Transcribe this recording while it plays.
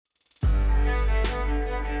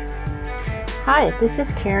Hi, this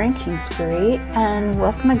is Karen Kingsbury and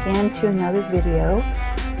welcome again to another video.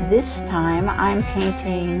 This time I'm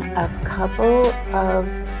painting a couple of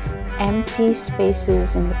empty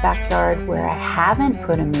spaces in the backyard where I haven't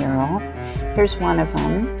put a mural. Here's one of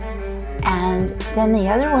them. And then the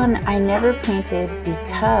other one I never painted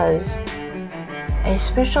because a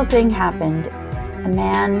special thing happened. A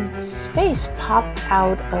man's face popped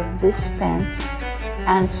out of this fence,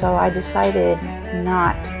 and so I decided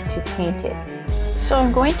not to paint it. So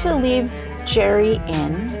I'm going to leave Jerry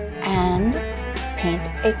in and paint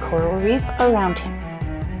a coral reef around him.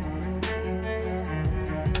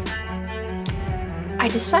 I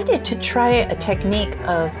decided to try a technique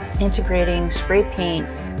of integrating spray paint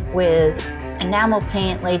with enamel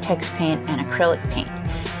paint, latex paint, and acrylic paint.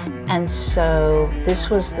 And so this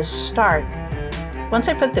was the start. Once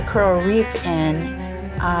I put the coral reef in,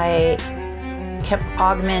 I kept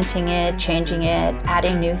augmenting it, changing it,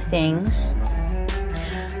 adding new things.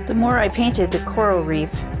 The more I painted the coral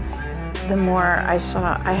reef, the more I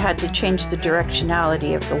saw I had to change the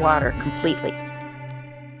directionality of the water completely.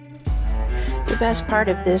 The best part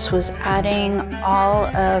of this was adding all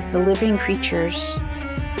of the living creatures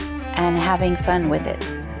and having fun with it.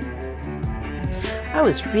 I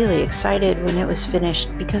was really excited when it was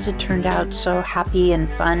finished because it turned out so happy and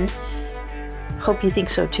fun. Hope you think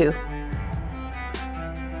so too.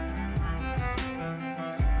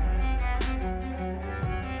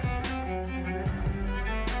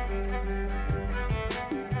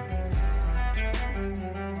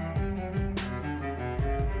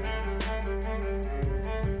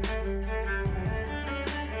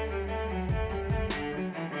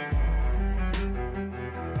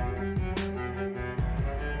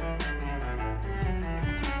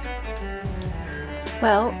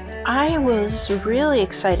 Well, I was really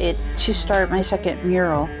excited to start my second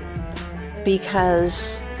mural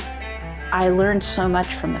because I learned so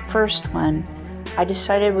much from the first one. I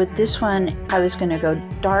decided with this one I was going to go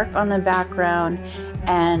dark on the background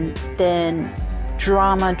and then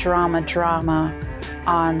drama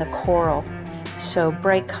on the coral. So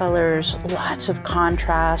bright colors, lots of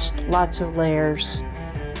contrast, lots of layers.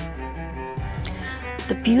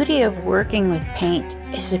 The beauty of working with paint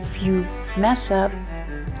is if you mess up,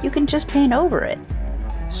 you can just paint over it.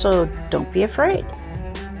 So don't be afraid.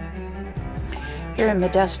 Here in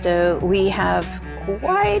Modesto, we have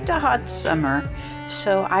quite a hot summer,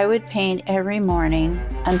 so I would paint every morning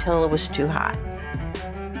until it was too hot.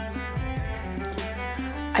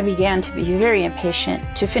 I began to be very impatient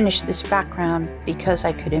to finish this background because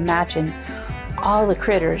I could imagine all the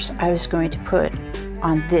critters I was going to put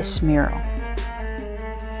on this mural.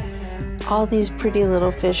 All these pretty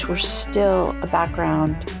little fish were still a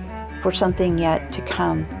background for something yet to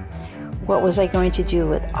come. What was I going to do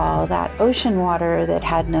with all that ocean water that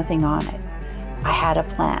had nothing on it? I had a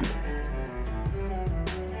plan.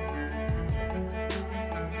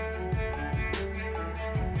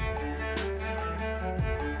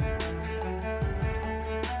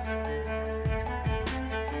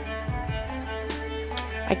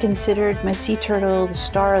 I considered my sea turtle the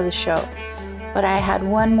star of the show. But I had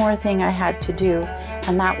one more thing I had to do,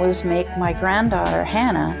 and that was make my granddaughter,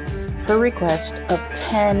 Hannah, her request of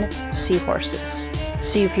 10 seahorses.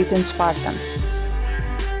 See if you can spot them.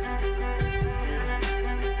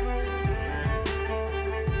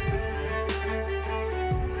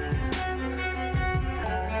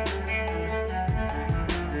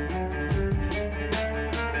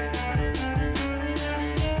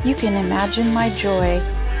 You can imagine my joy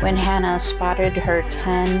when Hannah spotted her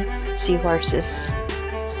 10 seahorses.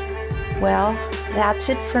 Well, that's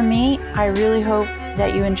it for me. I really hope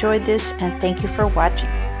that you enjoyed this, and thank you for watching.